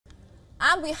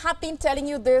And we have been telling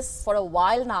you this for a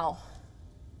while now.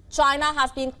 China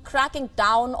has been cracking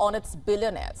down on its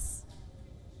billionaires.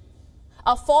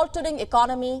 A faltering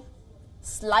economy,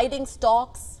 sliding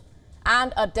stocks,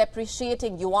 and a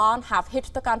depreciating yuan have hit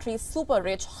the country's super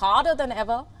rich harder than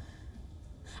ever.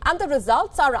 And the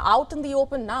results are out in the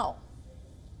open now.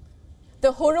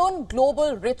 The Hurun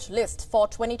Global Rich List for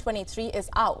 2023 is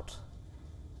out.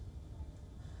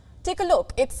 Take a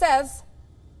look. It says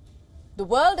the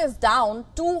world is down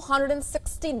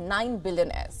 269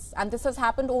 billionaires, and this has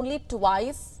happened only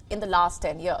twice in the last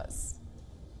 10 years.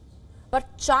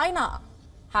 But China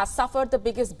has suffered the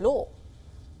biggest blow.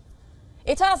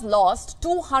 It has lost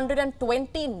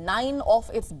 229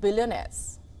 of its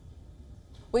billionaires,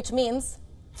 which means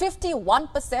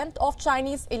 51% of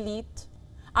Chinese elite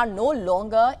are no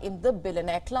longer in the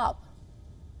billionaire club.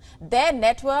 Their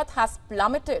net worth has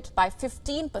plummeted by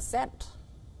 15%.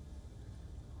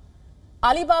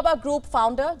 Alibaba Group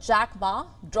founder Jack Ma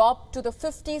dropped to the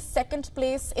 52nd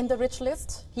place in the rich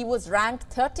list. He was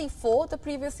ranked 34 the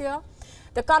previous year.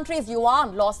 The country's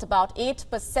yuan lost about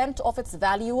 8% of its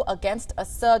value against a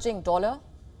surging dollar.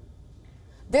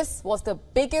 This was the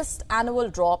biggest annual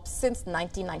drop since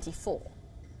 1994.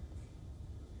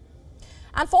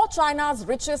 And for China's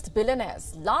richest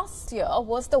billionaires, last year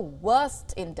was the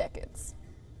worst in decades.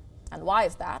 And why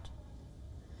is that?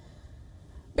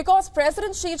 Because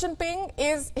President Xi Jinping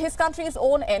is his country's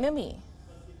own enemy.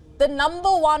 The number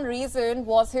one reason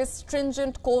was his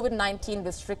stringent COVID-19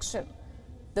 restriction.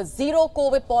 The zero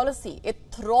COVID policy, it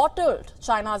throttled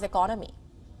China's economy.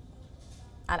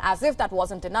 And as if that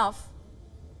wasn't enough,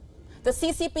 the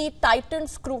CCP tightened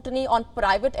scrutiny on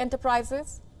private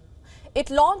enterprises. It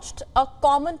launched a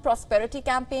common prosperity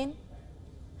campaign.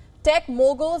 Tech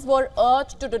moguls were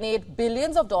urged to donate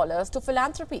billions of dollars to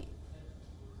philanthropy.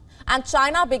 And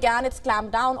China began its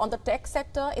clampdown on the tech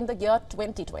sector in the year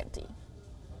 2020.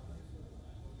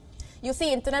 You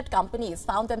see, internet companies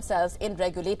found themselves in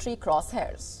regulatory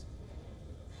crosshairs.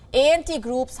 A&T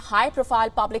Group's high-profile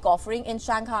public offering in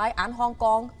Shanghai and Hong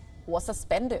Kong was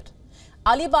suspended.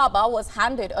 Alibaba was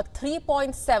handed a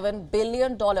 $3.7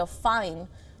 billion fine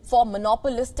for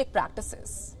monopolistic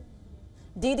practices.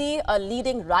 Didi, a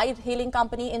leading ride-hailing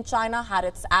company in China, had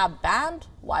its app banned.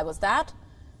 Why was that?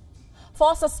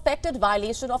 For suspected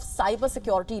violation of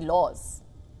cybersecurity laws.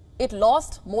 It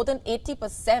lost more than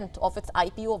 80% of its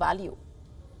IPO value.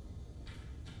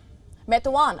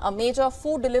 Meituan, a major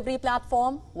food delivery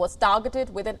platform, was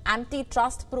targeted with an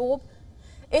antitrust probe.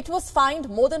 It was fined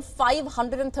more than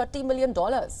 $530 million.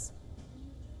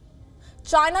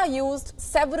 China used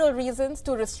several reasons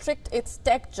to restrict its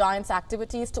tech giants'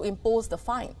 activities to impose the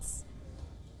fines.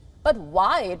 But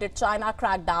why did China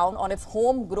crack down on its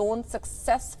homegrown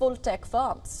successful tech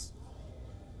firms?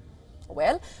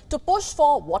 Well, to push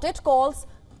for what it calls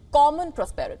common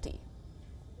prosperity.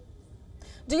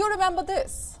 Do you remember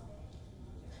this?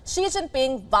 Xi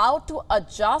Jinping vowed to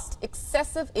adjust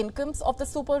excessive incomes of the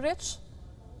super rich.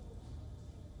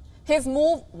 His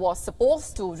move was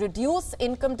supposed to reduce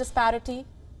income disparity,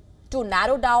 to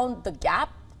narrow down the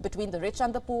gap between the rich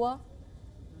and the poor.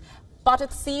 But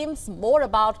it seems more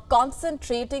about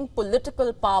concentrating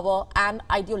political power and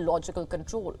ideological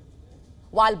control,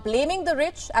 while blaming the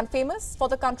rich and famous for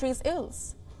the country's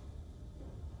ills.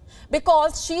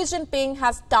 Because Xi Jinping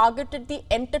has targeted the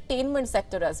entertainment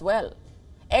sector as well.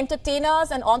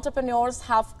 Entertainers and entrepreneurs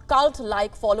have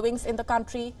cult-like followings in the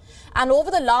country, and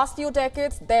over the last few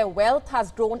decades, their wealth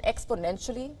has grown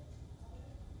exponentially.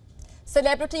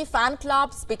 Celebrity fan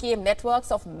clubs became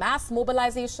networks of mass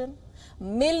mobilization.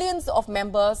 Millions of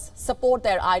members support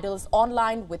their idols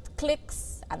online with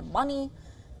clicks and money.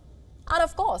 And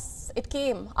of course, it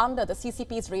came under the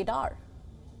CCP's radar.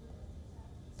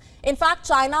 In fact,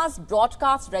 China's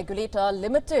broadcast regulator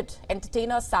limited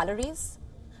entertainers' salaries,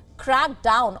 cracked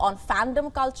down on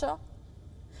fandom culture,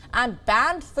 and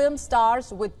banned film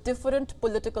stars with different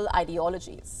political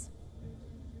ideologies.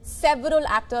 Several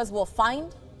actors were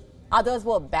fined, others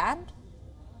were banned,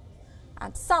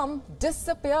 and some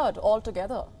disappeared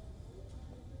altogether.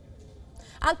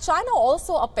 And China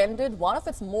also upended one of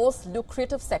its most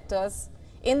lucrative sectors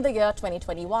in the year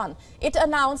 2021. It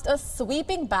announced a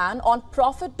sweeping ban on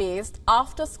profit-based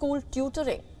after-school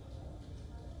tutoring.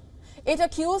 It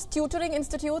accused tutoring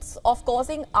institutes of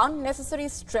causing unnecessary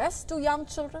stress to young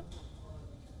children.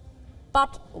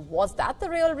 But was that the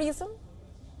real reason?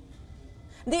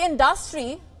 The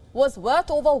industry was worth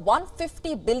over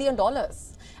 $150 billion,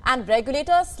 and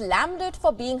regulators slammed it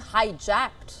for being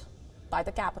hijacked by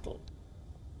the capital.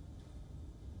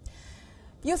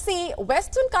 You see,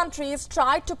 Western countries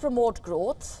tried to promote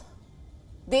growth,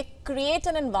 They create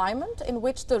an environment in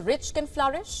which the rich can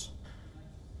flourish.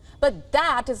 But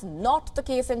that is not the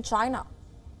case in China.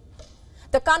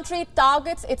 The country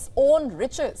targets its own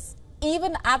riches,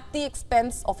 even at the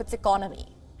expense of its economy.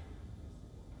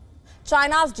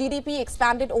 China's GDP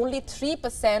expanded only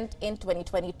 3% in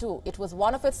 2022. It was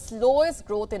one of its slowest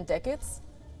growth in decades.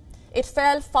 It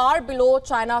fell far below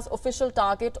China's official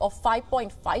target of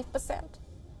 5.5%.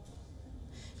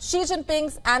 Xi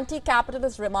Jinping's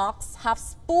anti-capitalist remarks have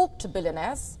spooked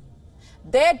billionaires.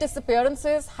 Their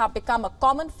disappearances have become a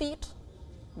common feat.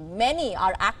 Many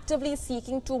are actively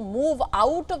seeking to move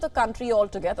out of the country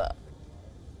altogether.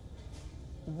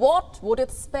 What would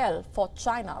it spell for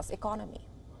China's economy?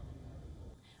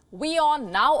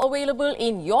 WION now available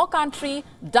in your country.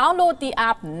 Download the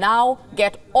app now.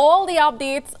 Get all the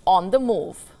updates on the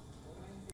move.